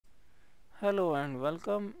Hello and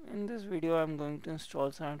welcome. In this video I am going to install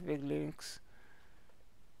Scientifc Linux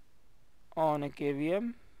on a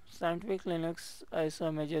KVM. Scientifc Linux ISO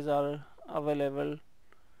images are available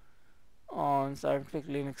on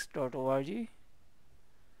scientificlinux.org.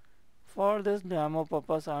 For this demo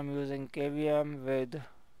purpose I am using KVM with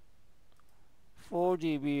 4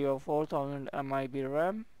 GB or 4000 MIB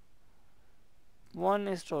RAM,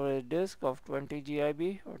 one storage disk of 20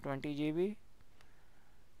 GB or 20 GB.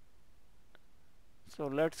 So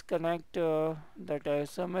let's connect that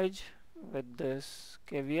ISO image with this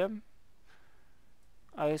KVM.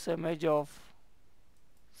 ISO image of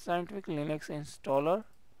Scientifc Linux installer.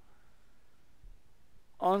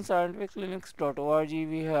 On scientificlinux.org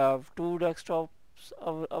we have two desktops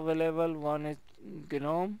available. One is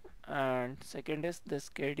GNOME and second is this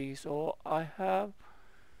KDE. So I have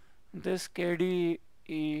this KDE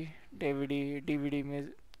DVD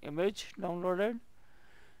image downloaded.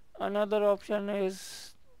 Another option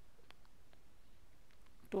is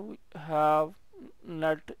to have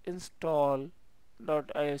net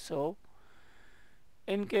install.iso.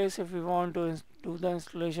 In case if you want to do the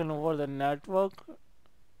installation over the network,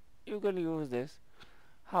 you can use this.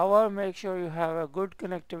 However, make sure you have a good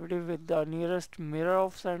connectivity with the nearest mirror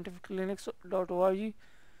of scientificlinux.org.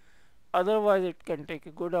 Otherwise it can take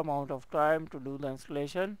a good amount of time to do the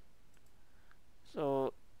installation.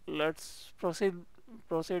 So let's proceed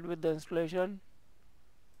with the installation.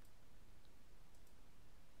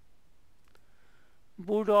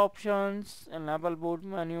 Boot options, enable boot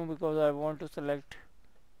menu because I want to select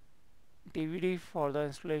DVD for the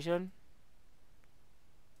installation.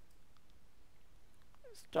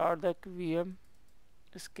 Start the VM,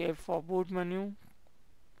 escape for boot menu.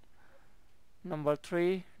 Number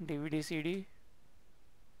 3, DVD CD.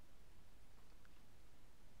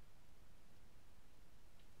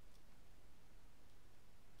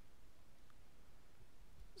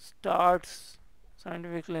 Starts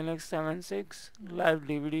Scientifc Linux 7.6 live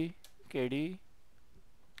DVD KDE.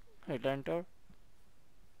 Hit enter.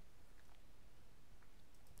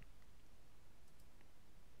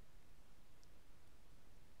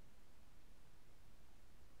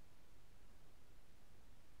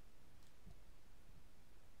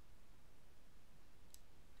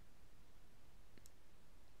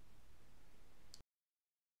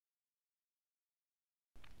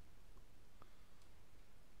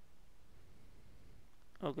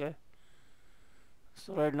 Okay,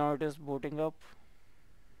 so right now it is booting up.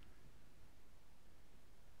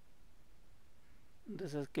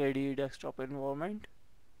 This is KDE desktop environment.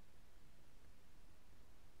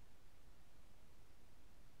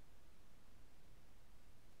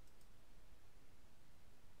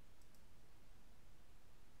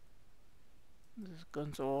 This is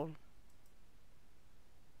console,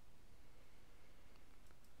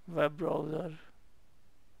 web browser.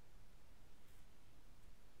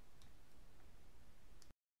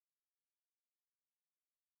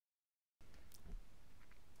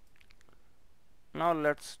 Now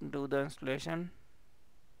let's do the installation.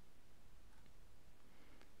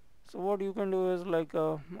 So what you can do is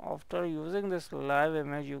after using this live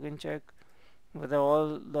image, you can check whether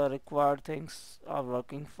all the required things are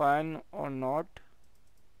working fine or not.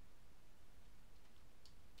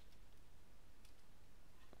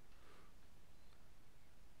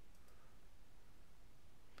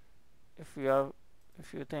 If you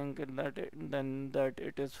think that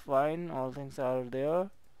it is fine, all things are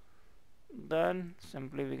there, then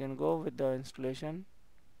simply we can go with the installation.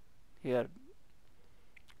 Here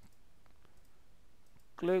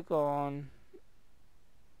click on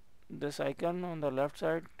this icon on the left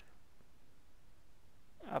side,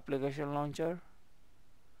 application launcher,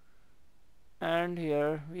 and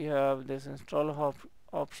here we have this install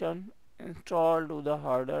option. Install to the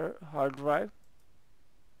hard drive.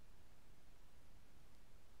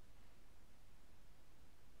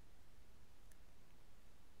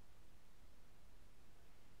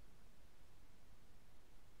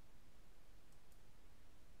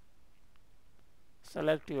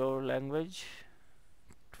 Select your language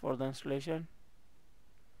for the installation.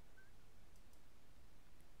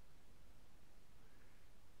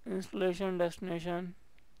 Installation destination,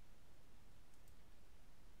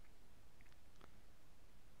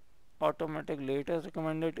 automatically it is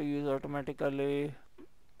recommended to use automatically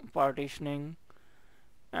partitioning,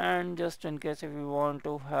 and just in case if you want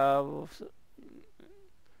to have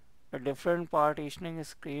a different partitioning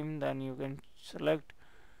scheme, then you can select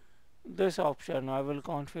this option. I will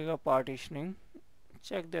configure partitioning.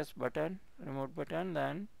 Check this button, remote button,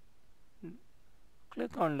 then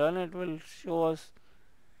click on done. It will show us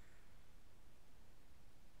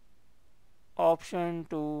option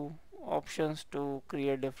to options to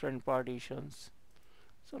create different partitions.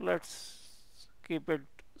 So let's keep it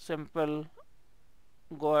simple.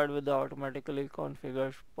 Go ahead with the automatically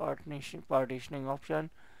configured partitioning option.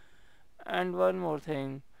 And one more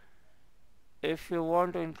thing, if you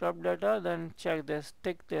want to encrypt data, then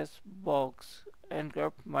tick this box,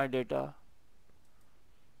 encrypt my data.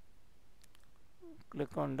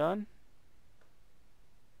 Click on done.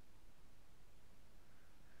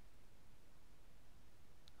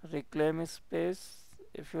 Reclaim space.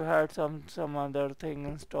 If you had some other thing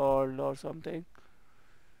installed or something,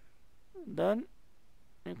 then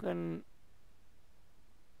you can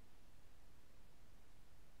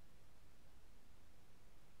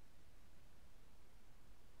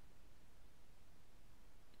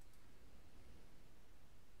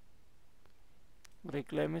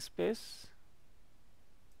reclaim space.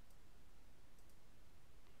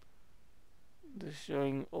 This is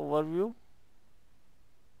showing overview.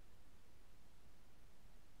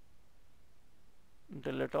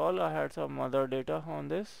 Delete all. I had some other data on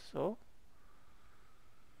this, so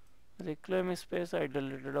reclaim space. I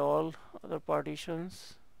deleted all other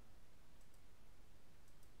partitions.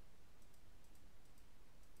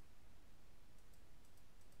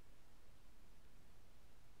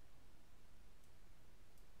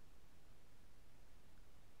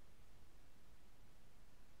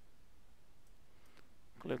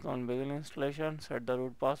 Click on begin installation. Set the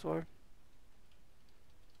root password.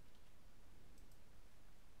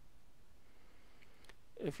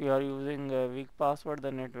 If you are using a weak password,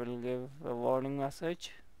 then it will give a warning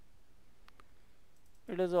message.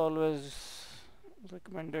 It is always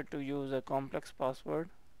recommended to use a complex password.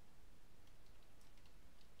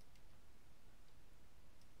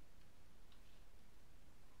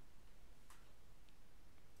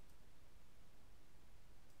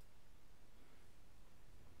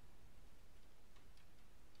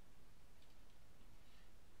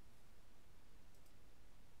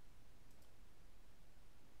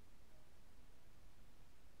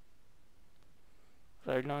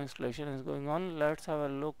 Right now installation is going on. Let's have a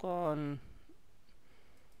look on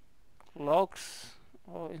logs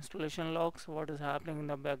or installation logs, what is happening in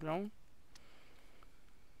the background.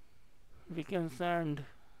 We can send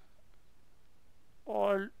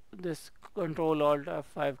all this control alt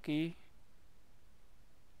F5 key.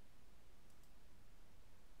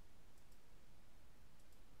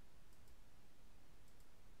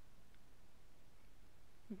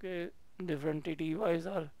 Okay, different TTYs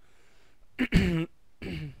are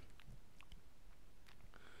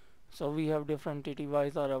so we have different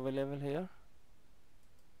TTYs are available here.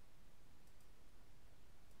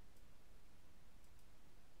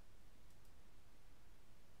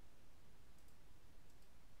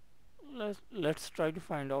 Let's try to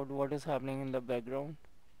find out what is happening in the background.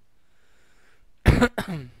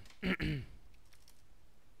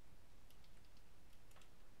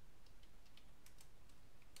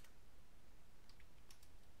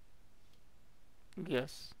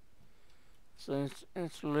 Yes, so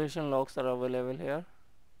installation logs are available here.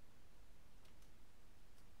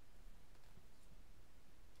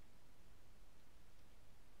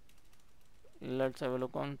 Let's have a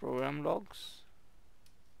look on program logs.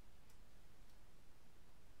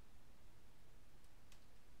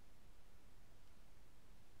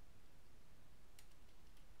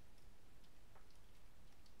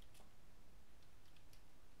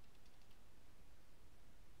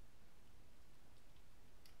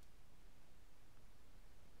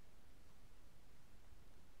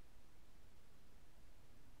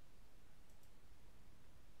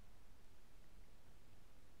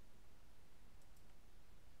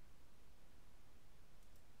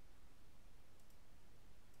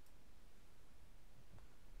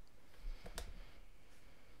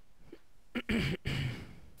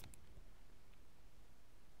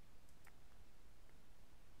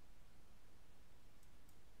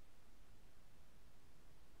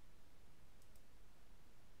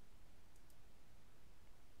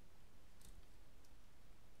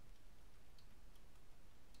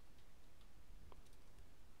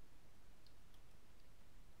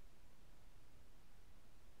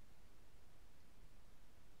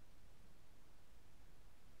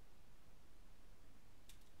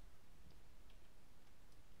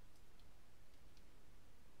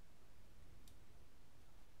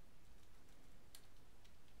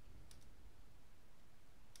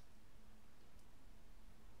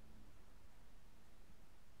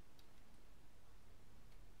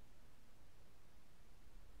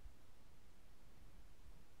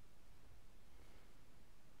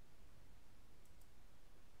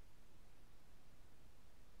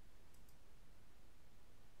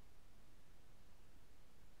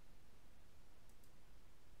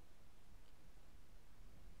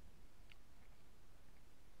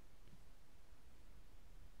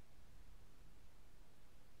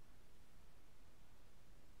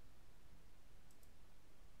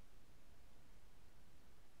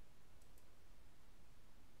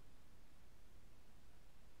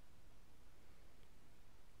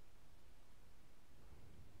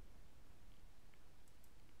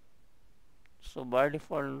 So by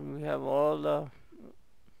default we have all the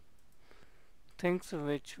things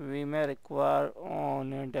which we may require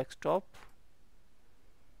on a desktop: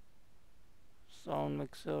 sound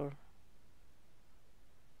mixer,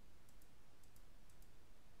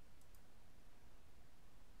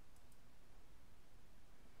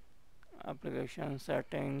 application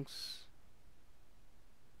settings,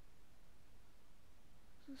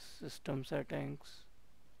 system settings,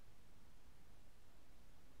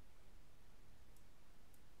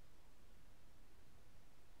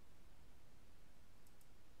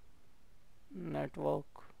 network.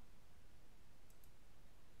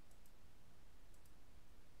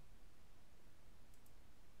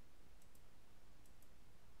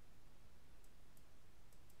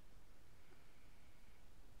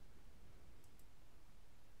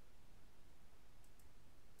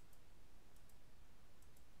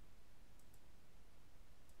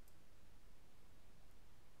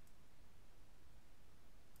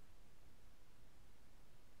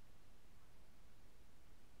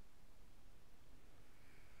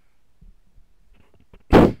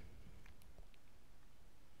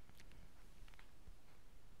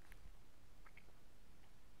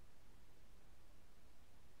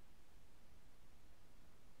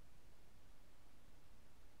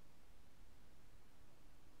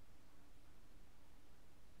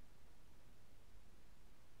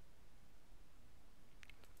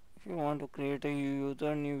 If you want to create a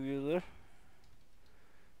new user,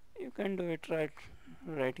 you can do it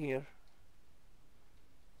right here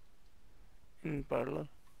in parallel.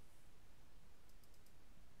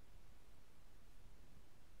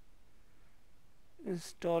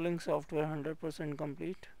 Installing software 100%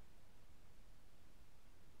 complete.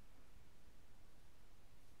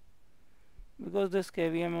 Because this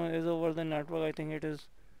KVM is over the network, I think it is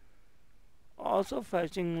also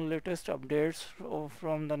fetching latest updates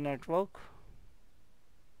from the network.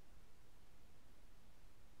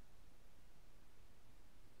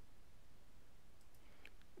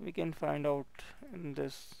 We can find out in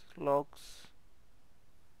this logs.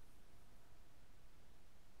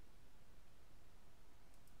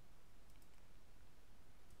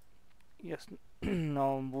 Yes,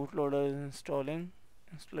 now bootloader is installing.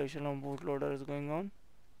 Installation of bootloader is going on.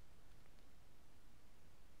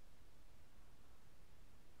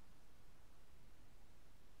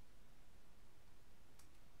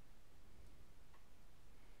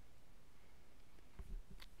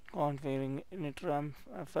 Configuring initram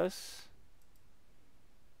fs.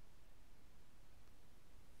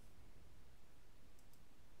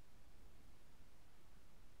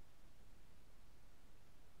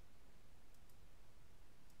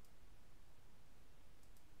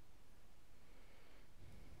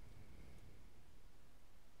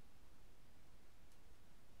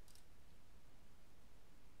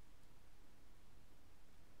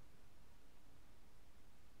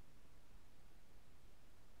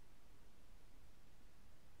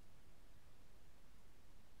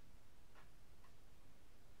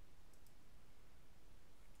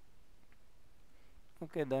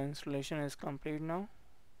 Okay, the installation is complete now.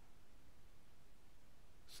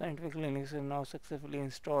 Scientifc Linux is now successfully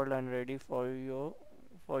installed and ready for you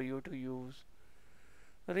to use.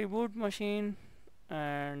 Reboot machine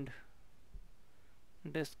and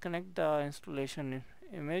disconnect the installation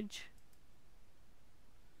image.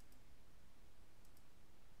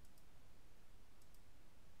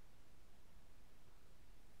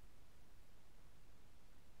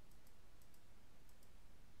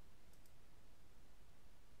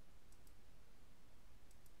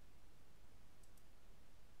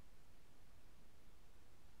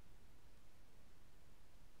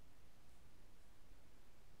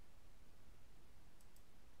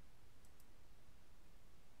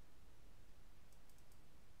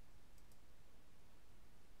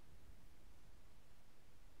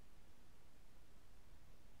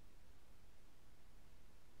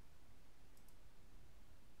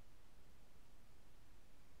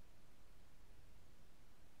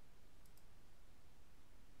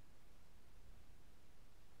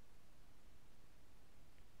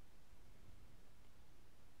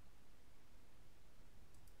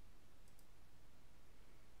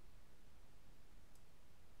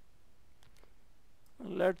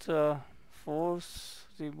 Let's force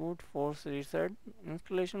reboot, force reset.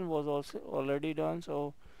 Installation was also already done,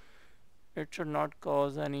 so it should not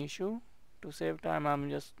cause any issue. To save time, I'm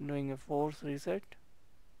just doing a force reset.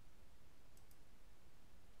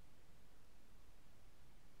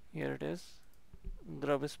 Here it is.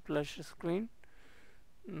 Grub splash screen.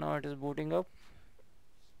 Now it is booting up.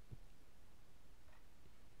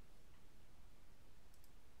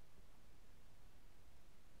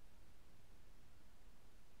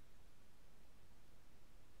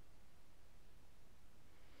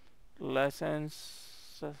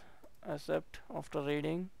 license accept after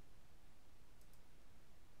reading.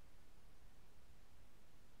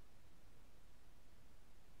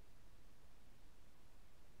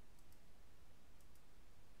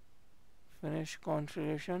 Finish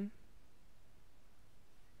configuration.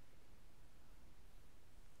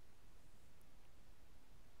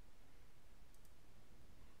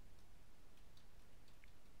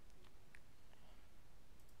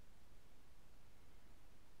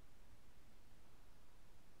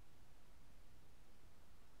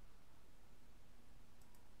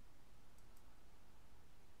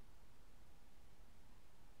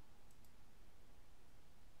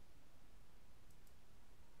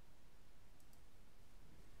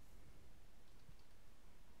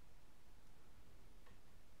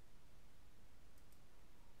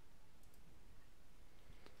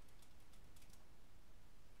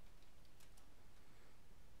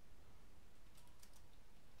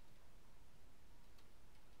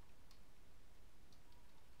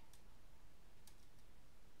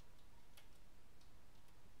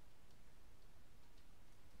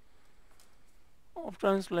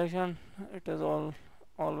 After installation, it is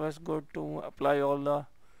always good to apply all the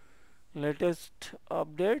latest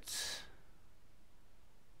updates.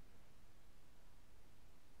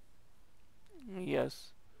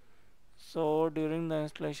 Yes. So during the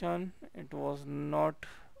installation, it was not,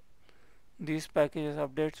 these packages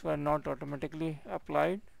updates were not automatically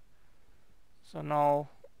applied. So now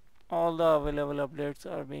all the available updates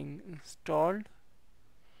are being installed.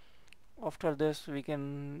 After this, we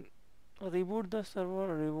can reboot the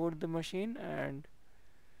server, reboot the machine, and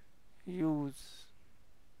use.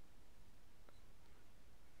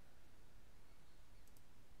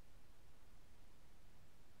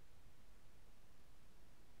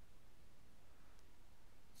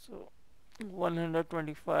 So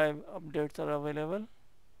 125 updates are available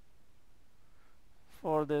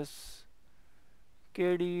for this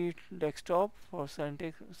KDE desktop for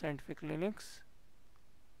Scientifc Linux.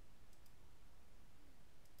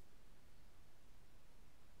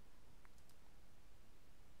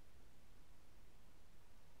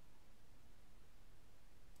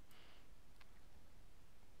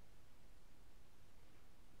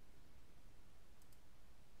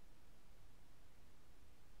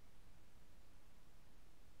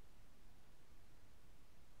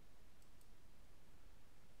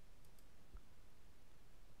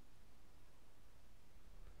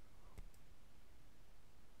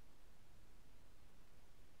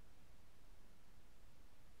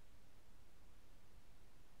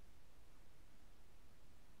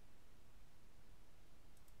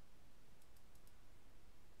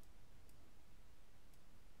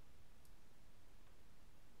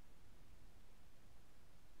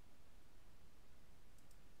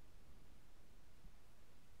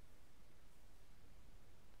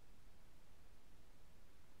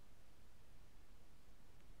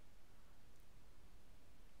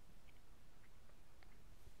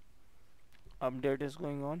 Update is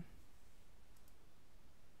going on.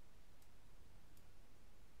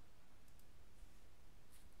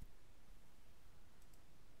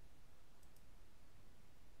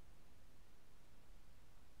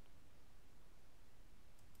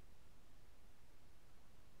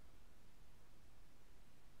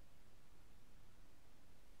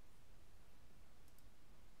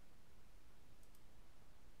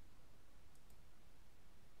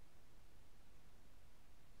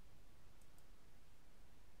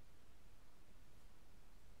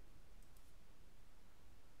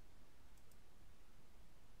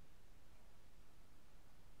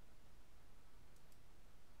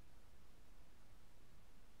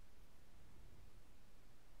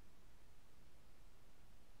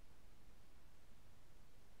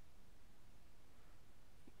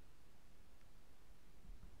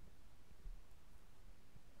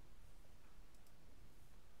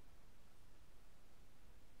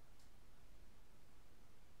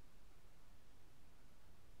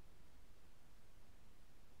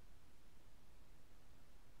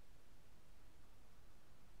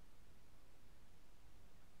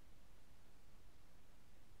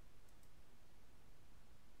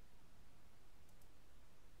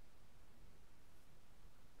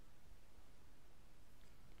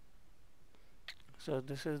 So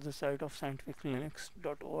this is the site of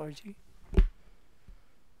scientificlinux.org.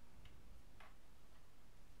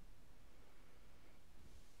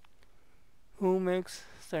 Who makes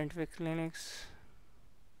Scientific Linux?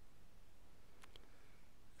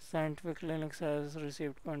 Scientific Linux has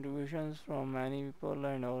received contributions from many people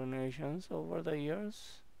and organizations over the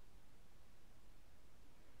years.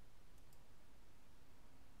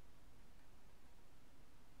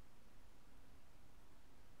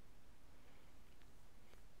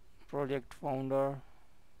 project founder.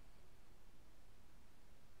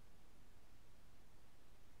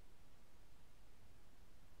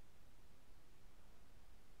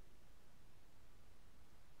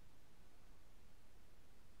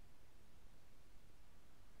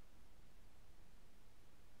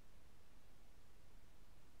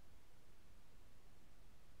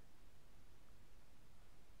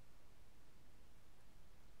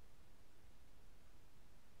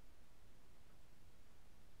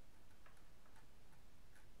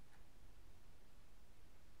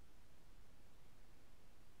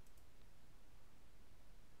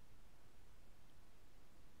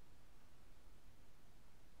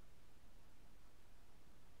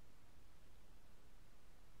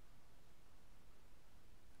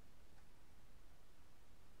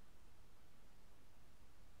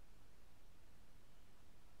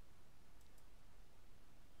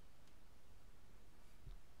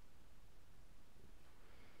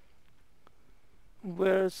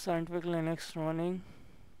 Where's Scientific Linux running?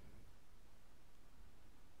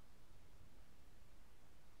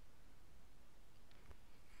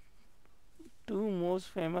 Two most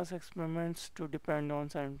famous experiments to depend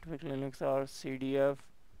on Scientific Linux are CDF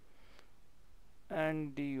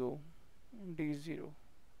and D0,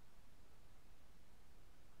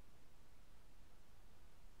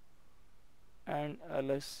 and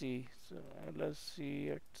LSC. So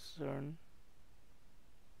LSC at CERN.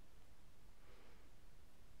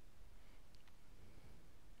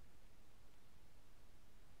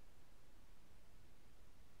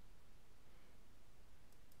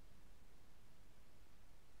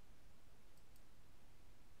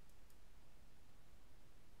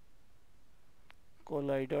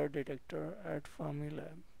 Collider detector at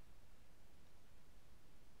Fermilab.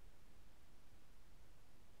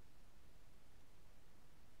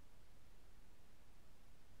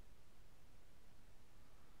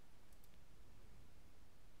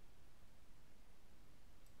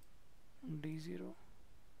 D0.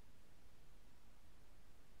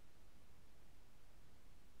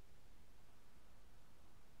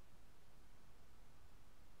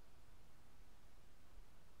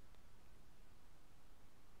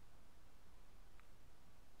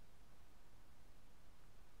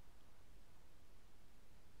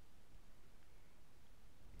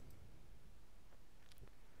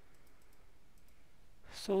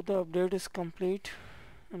 So the update is complete,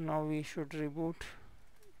 and now we should reboot.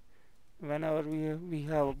 Whenever we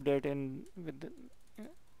have update in with the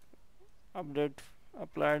update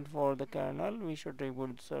applied for the kernel, we should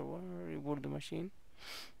reboot the server, reboot the machine.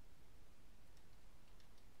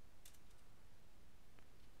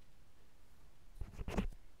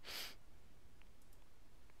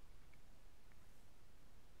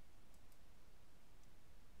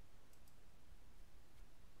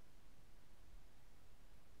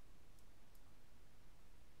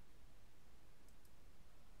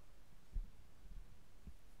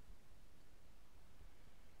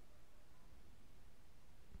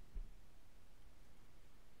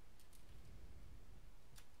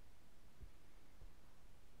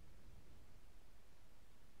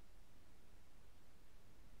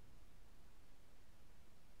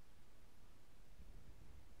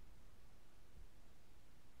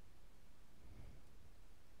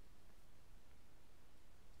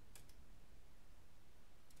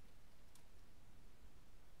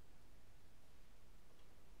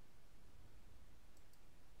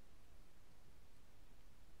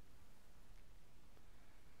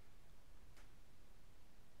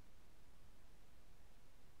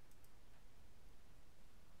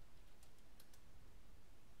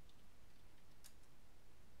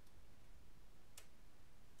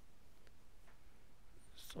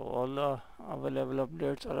 So all the available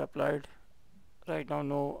updates are applied. Right now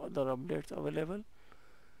no other updates available.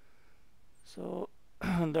 So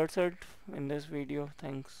that's it in this video.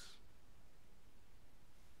 Thanks.